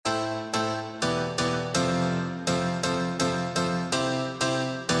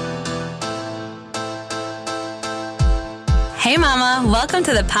Hey mama, welcome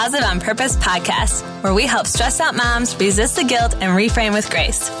to the Positive on Purpose podcast, where we help stressed out moms resist the guilt and reframe with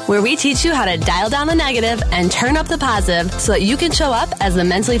grace. Where we teach you how to dial down the negative and turn up the positive so that you can show up as the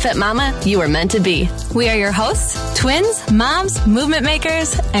mentally fit mama you were meant to be. We are your hosts, twins, moms, movement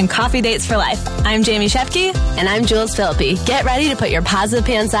makers, and coffee dates for life. I'm Jamie Shepke. And I'm Jules Philippi. Get ready to put your positive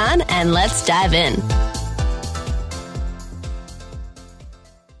pants on and let's dive in.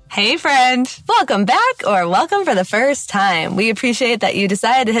 Hey friend, welcome back or welcome for the first time. We appreciate that you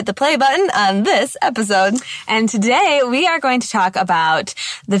decided to hit the play button on this episode. And today we are going to talk about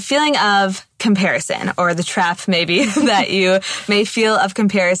the feeling of comparison, or the trap maybe that you may feel of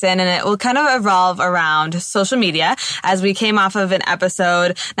comparison, and it will kind of evolve around social media, as we came off of an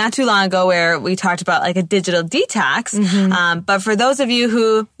episode not too long ago where we talked about like a digital detox. But for those of you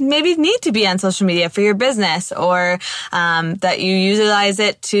who maybe need to be on social media for your business, or that you utilize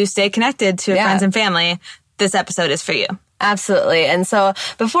it to stay connected to your friends and family, this episode is for you. Absolutely. And so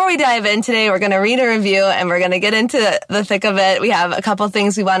before we dive in today, we're going to read a review and we're going to get into the thick of it. We have a couple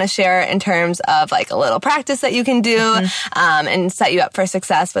things we want to share in terms of like a little practice that you can do and set you up for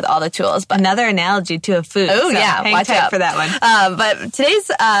success with all the tools. But another analogy to a food. Oh, so yeah. Watch out for that one. But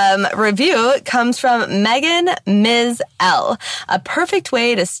today's review comes from Megan Ms. L. A perfect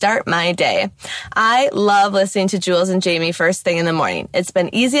way to start my day. I love listening to Jules and Jamie first thing in the morning. It's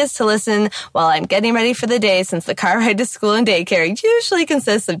been easiest to listen while I'm getting ready for the day, since the car ride to school and daycare usually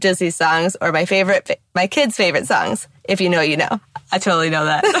consists of Disney songs or my kids' favorite songs. If you know, you know. I totally know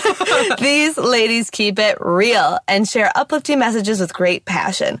that. These ladies keep it real and share uplifting messages with great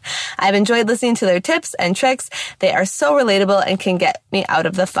passion. I've enjoyed listening to their tips and tricks. They are so relatable and can get me out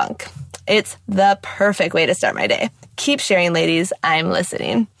of the funk. It's the perfect way to start my day. Keep sharing, ladies. I'm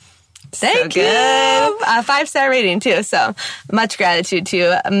listening. Thank you. A 5-star rating, too. So much gratitude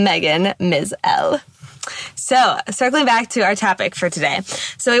to Megan Ms. L. So, circling back to our topic for today.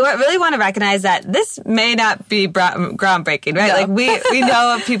 So, we really want to recognize that this may not be groundbreaking, right? No. Like, we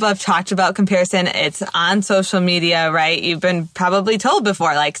know people have talked about comparison. It's on social media, right? You've been probably told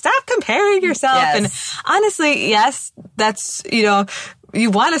before, like, stop comparing yourself. Yes. And honestly, yes, that's,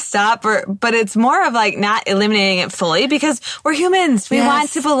 you want to stop, but it's more of like not eliminating it fully, because we're humans. We want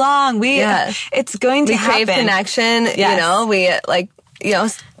to belong. It's going to happen. We crave connection.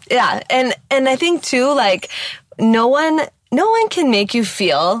 Yes. Yeah. And I think too, like, no one can make you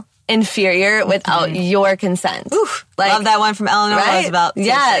feel inferior without your consent. Oof, love that one from Eleanor Roosevelt.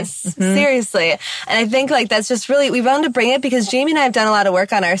 Yes. Seriously. And I think like that's just really, we wanted to bring it because Jamie and I have done a lot of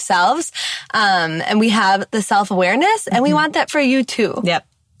work on ourselves. And we have the self-awareness and we want that for you too. Yep.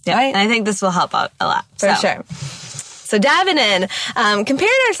 Right? And I think this will help out a lot. For sure. So diving in,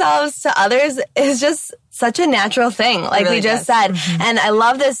 comparing ourselves to others is just such a natural thing, like really we just said. And I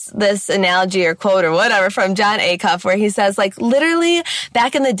love this analogy or quote or whatever from Jon Acuff, where he says, like, literally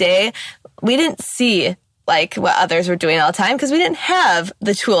back in the day, we didn't see like what others were doing all the time because we didn't have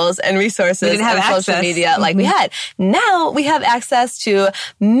the tools and resources and social media like we had. Now we have access to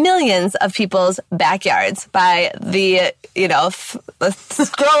millions of people's backyards by the, the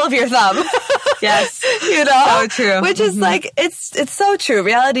scroll of your thumb. Yes. So true. Which is like, it's so true.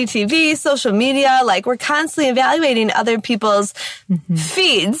 Reality TV, social media, like we're constantly evaluating other people's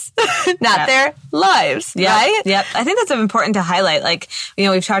feeds, not their lives, right? Yep. I think that's important to highlight. Like,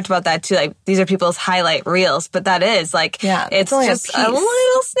 we've talked about that too. Like, these are people's highlight reels, but that is like, it's just a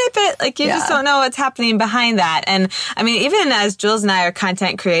little snippet. Like, you just don't know what's happening behind that. And I mean, even as Jules and I are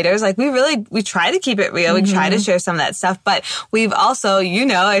content creators, like we try to keep it real. We try to share some of that stuff, but we've also,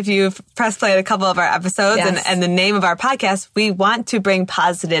 if you've press played a couple of our episodes and the name of our podcast, we want to bring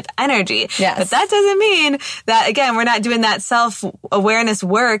positive energy. Yes. But that doesn't mean that, again, we're not doing that self-awareness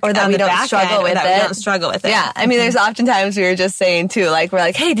work, or that we don't struggle with it. We don't struggle with it. Yeah. I mean, there's oftentimes we were just saying too, like, we're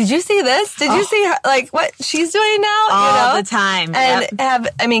like, hey, did you see this? Did you see her? Like what she's doing now? All the time.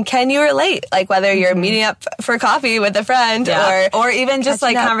 And can you relate? Like whether you're meeting up for coffee with a friend or even just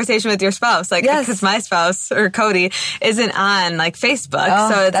like conversation with your spouse, like because my spouse or Cody isn't on like Facebook.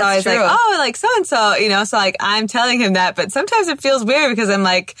 So it's always true. Like so-and-so, so like I'm telling him that, but sometimes it feels weird because I'm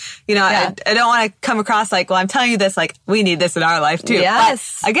like, I don't want to come across like, well, I'm telling you this, like we need this in our life too.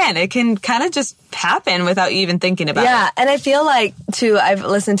 Yes. But again, it can kind of just happen without you even thinking about it. Yeah. And I feel like too, I've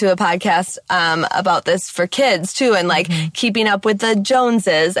listened to a podcast, about this for kids too, and like keeping up with the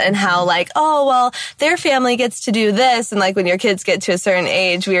Joneses and how like, oh, well, their family gets to do this. And like when your kids get to a certain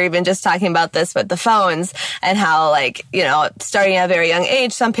age, we were even just talking about this with the phones and how like, you know, starting at a very young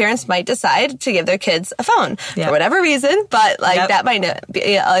age, some parents might decide to give their kids a phone for whatever reason, but like that might not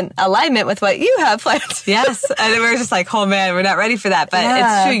be in alignment with what you have planned. Yes. And we're just like, oh man, we're not ready for that. But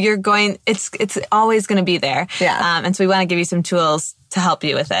it's true. It's always going to be there. Yeah. And so we want to give you some tools to help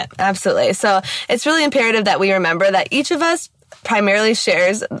you with it. Absolutely. So it's really imperative that we remember that each of us primarily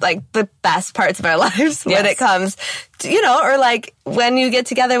shares like the best parts of our lives when it comes to, you know, or like when you get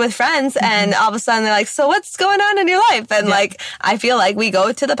together with friends and all of a sudden they're like, so what's going on in your life? And like, I feel like we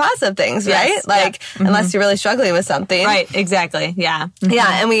go to the positive things, right? Like, unless you're really struggling with something. Right. Exactly. Yeah.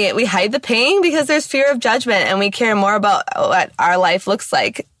 Yeah. And we hide the pain because there's fear of judgment and we care more about what our life looks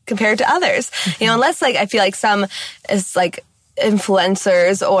like compared to others. You know, unless like, I feel like some is like,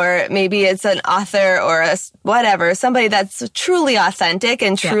 influencers, or maybe it's an author or somebody that's truly authentic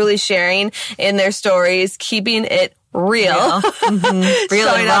and truly sharing in their stories, keeping it real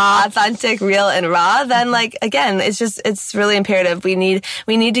showing up authentic, real and raw, then like, again, it's really imperative. We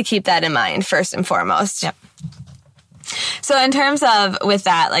need to keep that in mind first and foremost. Yep. So in terms of with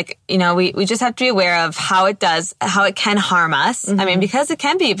that, like, you know, we just have to be aware of how it can harm us. I mean, because it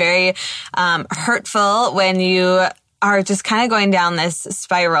can be very hurtful when you are just kind of going down this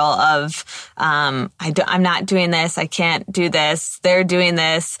spiral of, I'm not doing this, I can't do this, they're doing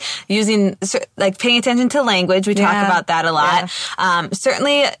this, using, like, paying attention to language. We talk about that a lot.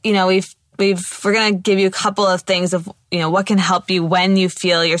 Certainly, you know, we're going to give you a couple of things of, you know, what can help you when you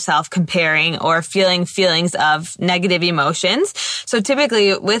feel yourself comparing or feeling feelings of negative emotions. So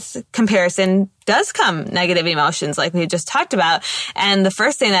typically with comparison does come negative emotions like we just talked about. And the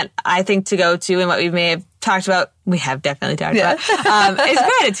first thing that I think to go to and what we may have talked about, we have definitely talked about, is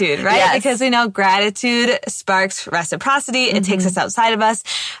gratitude, right? Yes. Because we know gratitude sparks reciprocity. It takes us outside of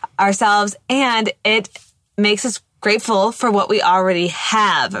ourselves, and it makes us grateful for what we already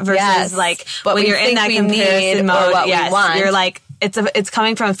have versus like but when you're in that comparison mode, you're like, it's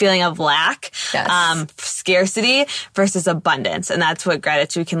coming from a feeling of lack, scarcity versus abundance. And that's what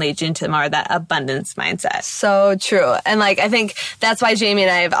gratitude can lead you into, more of that abundance mindset. So true. And like, I think that's why Jamie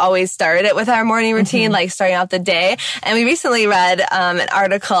and I have always started it with our morning routine, like starting out the day. And we recently read an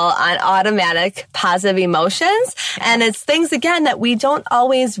article on automatic positive emotions. And it's things, again, that we don't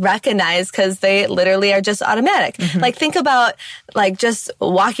always recognize because they literally are just automatic. Like, think about like just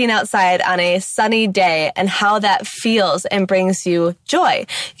walking outside on a sunny day and how that feels and brings you joy.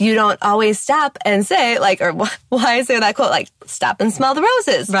 You don't always stop and say like, or why is there that quote? Like, stop and smell the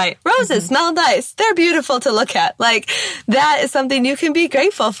roses. Right. Roses smell nice. They're beautiful to look at. Like, that is something you can be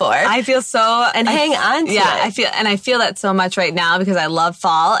grateful for. I feel so, and hang on to it. I feel that so much right now because I love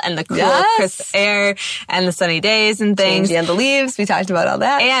fall and the cool, crisp air and the sunny days and things. Changing the leaves. We talked about all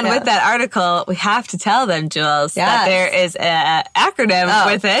that. And with that article, we have to tell them, Jules, that there is an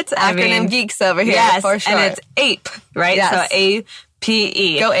acronym with it. Acronym geeks over here, for sure. And it's APE, right? Yes. So APE.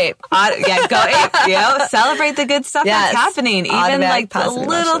 Go ape. Go ape. You know, celebrate the good stuff that's happening. Even automatic like the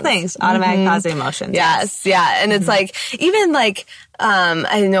little things. Automatic positive emotions. Yes. Yeah. And it's like, even like,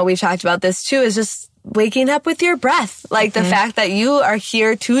 I know we've talked about this too, is just waking up with your breath. Like the fact that you are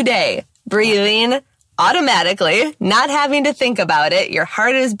here today, breathing automatically, not having to think about it. Your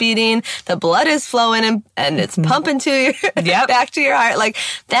heart is beating, the blood is flowing, and it's pumping to your back to your heart. Like,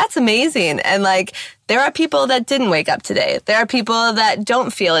 that's amazing. And like, there are people that didn't wake up today. There are people that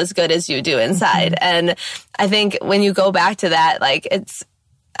don't feel as good as you do inside. And I think when you go back to that, like, it's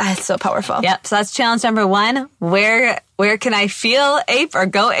so powerful. Yep. So that's challenge number 1. Where can I feel ape or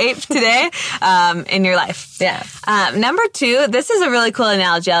go ape today in your life? Yeah. Number 2, this is a really cool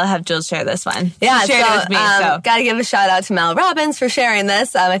analogy. I'll have Jules share this one. Yeah. She shared it with me. Got to give a shout out to Mel Robbins for sharing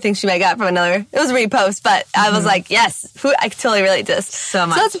this. I think she might got from it was a repost, but I was like, yes, I can totally relate to this so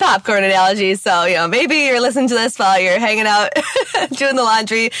much. So it's a popcorn analogy. So, you know, maybe you're listening to this while you're hanging out, doing the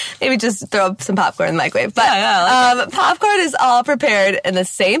laundry. Maybe just throw some popcorn in the microwave. But popcorn is all prepared in the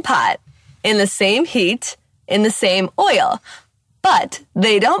same pot, in the same heat, in the same oil, but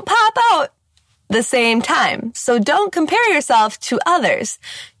they don't pop out the same time. So don't compare yourself to others.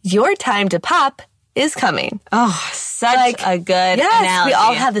 Your time to pop is coming. Oh, such a good analogy. We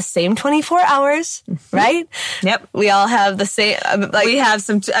all have the same 24 hours, right? Yep. We all have the same, we have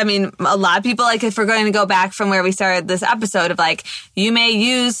some, a lot of people, like if we're going to go back from where we started this episode of like, you may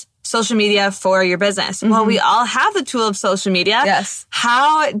use social media for your business. Well, we all have the tool of social media. Yes.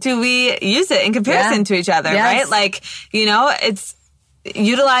 How do we use it in comparison to each other, right? Like, you know, it's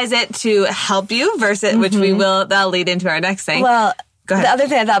utilize it to help you versus, which that'll lead into our next thing. Well, Go ahead. The other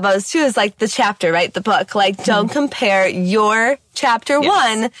thing I thought about was too is like the chapter, right? The book. Like, don't compare your chapter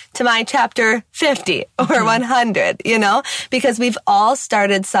 1 to my chapter 50 or 100, you know, because we've all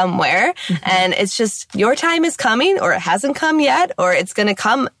started somewhere and it's just your time is coming or it hasn't come yet or it's going to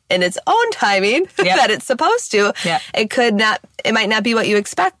come in its own timing that it's supposed to. Yep. It might not be what you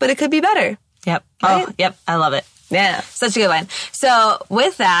expect, but it could be better. Yep. Right? Oh, yep. I love it. Yeah. Such a good one. So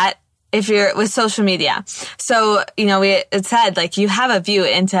with that, if you're with social media, so, you know, it said like you have a view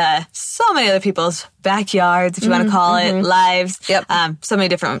into so many other people's backyards, if you want to call it, lives, so many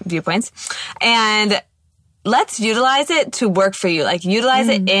different viewpoints. And let's utilize it to work for you. Like utilize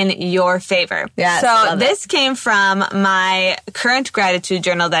it in your favor. Yes, so this came from my current gratitude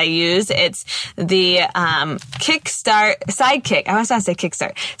journal that I use. It's the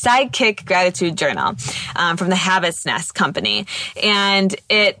Sidekick Gratitude Journal from the Habits Nest Company. And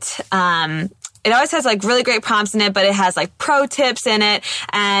it always has like really great prompts in it, but it has like pro tips in it.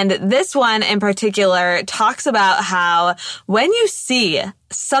 And this one in particular talks about how when you see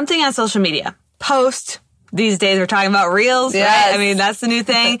something on social media, post, these days we're talking about reels, right? I mean, that's the new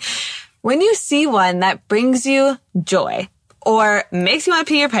thing. When you see one that brings you joy or makes you want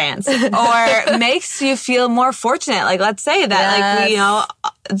to pee your pants or makes you feel more fortunate, like let's say that like, you know,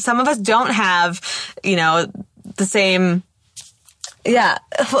 some of us don't have, you know, the same. Yeah.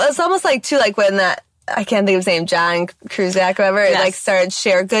 Well, it's almost like too, like when that, I can't think of his name, John Cusack or whatever, like started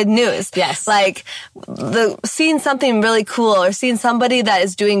share good news. Yes. Like seeing something really cool or seeing somebody that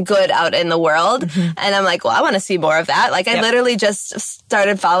is doing good out in the world. And I'm like, well, I want to see more of that. Like I literally just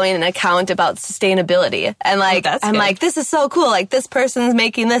started following an account about sustainability. And like, I'm like, this is so cool. Like this person's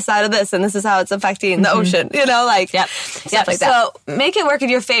making this out of this and this is how it's affecting the ocean, you know, like stuff like that. So make it work in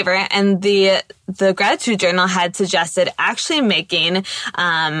your favor. And the gratitude journal had suggested actually making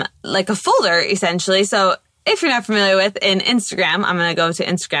like a folder essentially. So if you're not familiar with in Instagram, I'm going to go to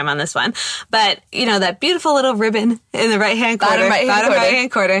Instagram on this one, but you know, that beautiful little ribbon in the right-hand corner, bottom right-hand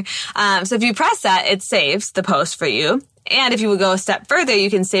corner. So if you press that, it saves the post for you. And if you would go a step further,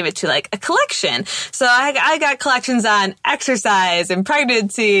 you can save it to like a collection. So I got collections on exercise and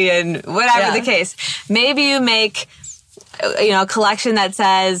pregnancy and whatever the case. Maybe you make, you know, a collection that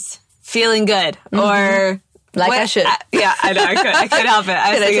says feeling good or I should. I know. I couldn't help it.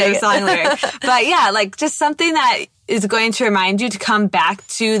 I was thinking of a song lyric. But yeah, like just something that is going to remind you to come back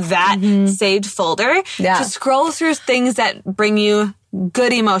to that saved folder to scroll through things that bring you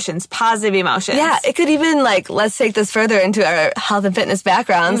good emotions, positive emotions. Yeah, it could even like, let's take this further into our health and fitness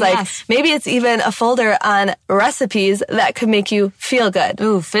backgrounds. Like maybe it's even a folder on recipes that could make you feel good.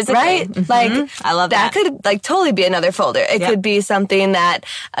 Ooh, physically. Right? Like I love that. That could like totally be another folder. It could be something that,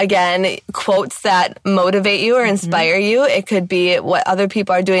 again, quotes that motivate you or inspire you. It could be what other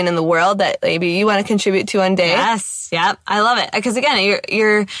people are doing in the world that maybe you want to contribute to one day. Yes. Yep. I love it. Because again,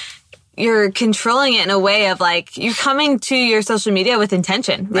 you're controlling it in a way of like, you're coming to your social media with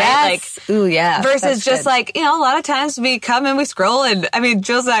intention, right? Yes. Like, ooh, yeah. Versus just like, you know, a lot of times we come and we scroll and I mean,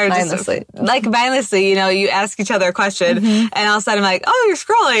 Jules and I are just like mindlessly, you know, you ask each other a question and all of a sudden I'm like, oh, you're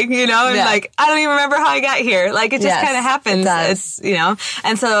scrolling, you know, and like, I don't even remember how I got here. Like it just kind of happens. It's, you know,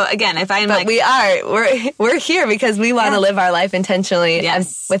 and so again, if I'm like, we're here because we want to live our life intentionally and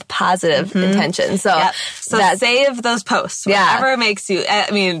with positive intention. So, so save those posts, whatever makes you,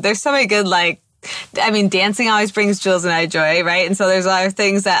 I mean, there's so many good, like, I mean, dancing always brings Jules and I joy, right? And so there's a lot of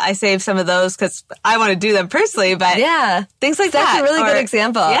things that I save some of those because I want to do them personally, but things like that. That's a really good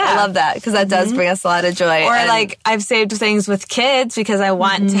example. I love that because that does bring us a lot of joy. Or like I've saved things with kids because I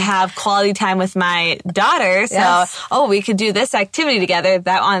want to have quality time with my daughter. So, we could do this activity together.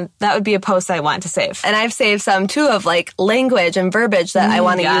 That would be a post I want to save. And I've saved some too of like language and verbiage that I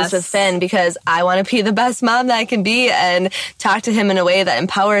want to use with Finn because I want to be the best mom that I can be and talk to him in a way that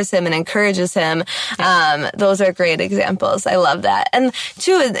empowers him and encourages him. Those are great examples. I love that. And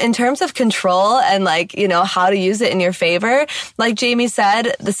too, in terms of control and like, you know, how to use it in your favor, like Jamie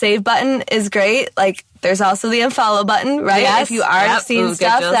said, the save button is great. Like there's also the unfollow button, right? Yes. If you are seeing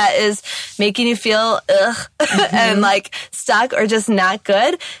stuff that is making you feel and like stuck or just not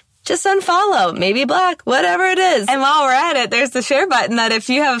good, just unfollow, maybe block, whatever it is. And while we're at it, there's the share button that if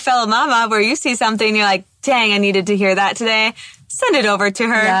you have a fellow mama where you see something, you're like, dang, I needed to hear that today. Send it over to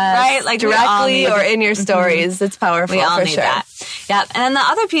her, right? Like directly or in your stories. It's powerful. We all for need sure. that. Yeah. And then the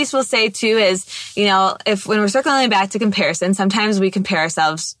other piece we'll say too is, you know, when we're circling back to comparison, sometimes we compare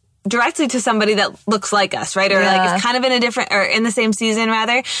ourselves directly to somebody that looks like us, right? Or like is kind of in a different, or in the same season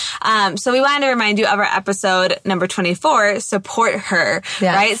rather. So we wanted to remind you of our episode number 24, support her,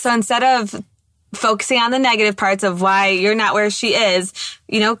 right? So instead of focusing on the negative parts of why you're not where she is,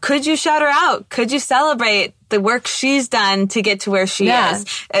 you know, could you shout her out? Could you celebrate the work she's done to get to where she is.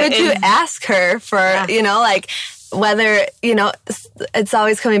 Could you ask her for, you know, like, whether, you know, it's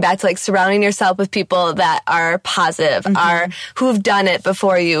always coming back to like surrounding yourself with people that are positive, are who've done it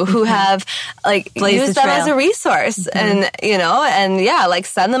before you, who have like used them as a resource and, you know, and like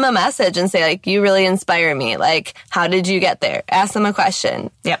send them a message and say like, you really inspire me. Like, how did you get there? Ask them a question.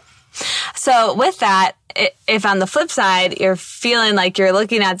 Yep. So with that, if on the flip side, you're feeling like you're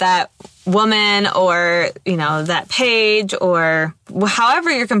looking at that woman or, you know, that page or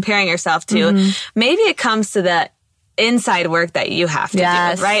however you're comparing yourself to, maybe it comes to the inside work that you have to do,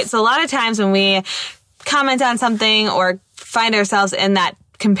 right? So a lot of times when we comment on something or find ourselves in that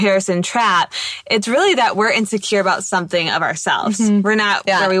comparison trap, it's really that we're insecure about something of ourselves. We're not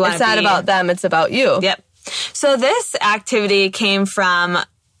where we want to be. It's not about them, it's about you. Yep. So this activity came from,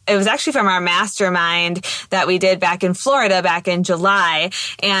 it was actually from our mastermind that we did back in Florida back in July.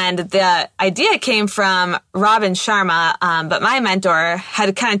 And the idea came from Robin Sharma, but my mentor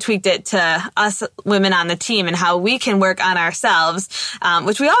had kind of tweaked it to us women on the team and how we can work on ourselves,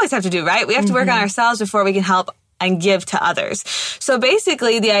 which we always have to do, right? We have to work on ourselves before we can help and give to others. So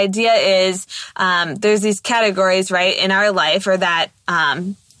basically the idea is there's these categories, right, in our life or that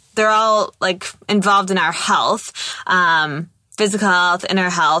they're all like involved in our health, physical health, inner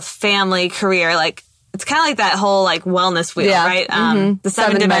health, family, career, like it's kind of like that whole like wellness wheel, right? The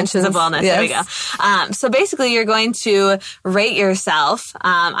seven dimensions of wellness. There we go. So basically you're going to rate yourself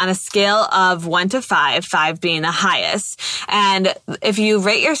on a scale of 1 to 5, 5 being the highest. And if you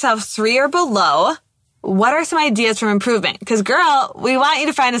rate yourself 3 or below, what are some ideas for improvement? Because girl, we want you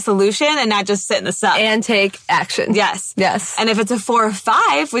to find a solution and not just sit in the sun. And take action. Yes. Yes. And if it's a 4 or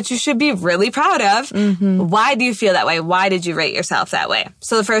 5, which you should be really proud of, why do you feel that way? Why did you rate yourself that way?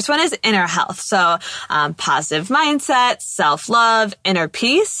 So the first one is inner health. So positive mindset, self-love, inner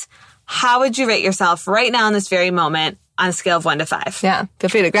peace. How would you rate yourself right now in this very moment on a scale of 1 to 5? Yeah. Feel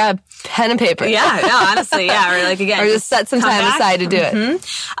free to grab pen and paper. Yeah, no, honestly, yeah. Or like again, or just set some time aside to do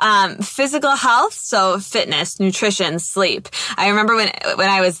it. Physical health, so fitness, nutrition, sleep. I remember when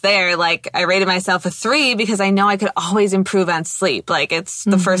I was there, like I rated myself a 3 because I know I could always improve on sleep. Like it's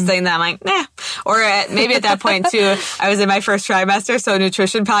the first thing that I'm like, nah. Or maybe at that point too, I was in my first trimester, so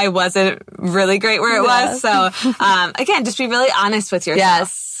nutrition probably wasn't really great where it was. So again, just be really honest with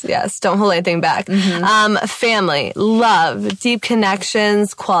yourself. Yes. Don't hold anything back. Family, love, deep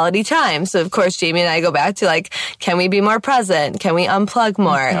connections, quality time. So of course, Jamie and I go back to like, can we be more present? Can we unplug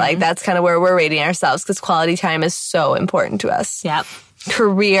more? Like that's kind of where we're rating ourselves because quality time is so important to us. Yep.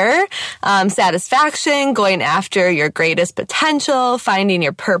 Career, satisfaction, going after your greatest potential, finding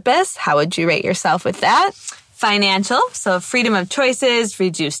your purpose. How would you rate yourself with that? Financial, so freedom of choices,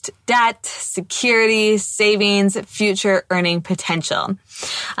 reduced debt, security, savings, future earning potential.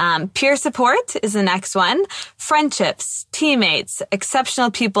 Peer support is the next one. Friendships, teammates,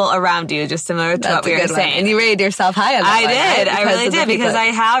 exceptional people around you, just similar to what we were saying. And you rated yourself high on that. I did. Right? I really did because I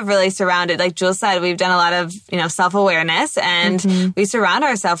have really surrounded, like Jules said, we've done a lot of, self-awareness and we surround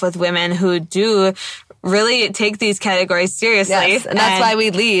ourselves with women who do really take these categories seriously. Yes, and that's why we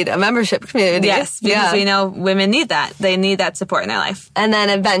lead a membership community. Yes, because we know women need that. They need that support in their life. And then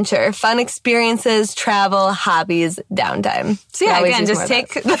adventure, fun experiences, travel, hobbies, downtime. So yeah, again, just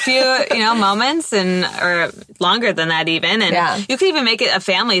take a few, moments or longer than that even. And you could even make it a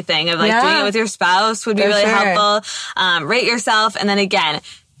family thing of like doing it with your spouse would be really helpful. Rate yourself. And then again,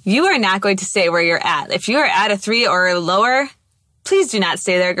 you are not going to stay where you're at. If you are at a 3 or lower, please do not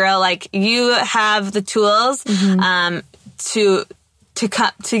stay there, girl. Like you have the tools to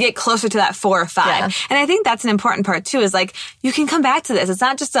get closer to that 4 or 5. Yeah. And I think that's an important part too, is like, you can come back to this. It's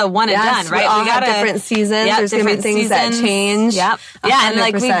not just a one and done, right? We all have different seasons. There's going to be things that change. Yep. Yeah. And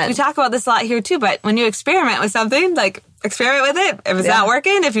like we talk about this a lot here too, but when you experiment with something, like experiment with it. If it's not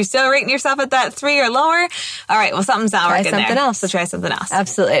working, if you're still rating yourself at that 3 or lower, all right, well, something's not working there. So try something else.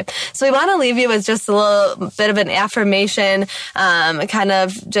 Absolutely. So we want to leave you with just a little bit of an affirmation, kind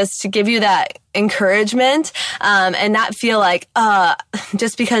of just to give you that encouragement, and not feel like,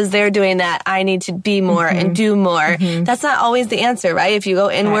 just because they're doing that, I need to be more and do more. That's not always the answer, right? If you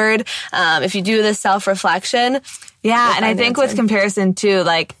go inward, if you do this self-reflection, and I think with comparison too,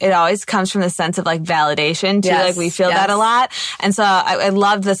 like it always comes from the sense of like validation too. Like we feel that a lot. And so I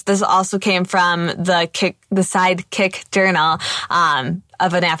love this. This also came from the Sidekick journal,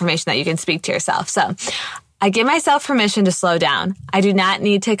 of an affirmation that you can speak to yourself. So I give myself permission to slow down. I do not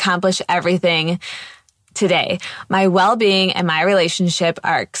need to accomplish everything today. My well-being and my relationship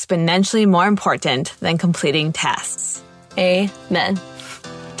are exponentially more important than completing tasks. Amen.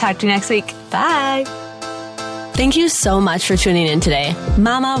 Talk to you next week. Bye. Thank you so much for tuning in today.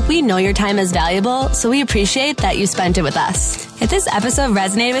 Mama, we know your time is valuable, so we appreciate that you spent it with us. If this episode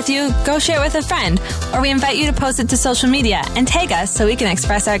resonated with you, go share it with a friend, or we invite you to post it to social media and tag us so we can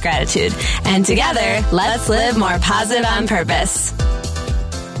express our gratitude. And together, let's live more positive on purpose.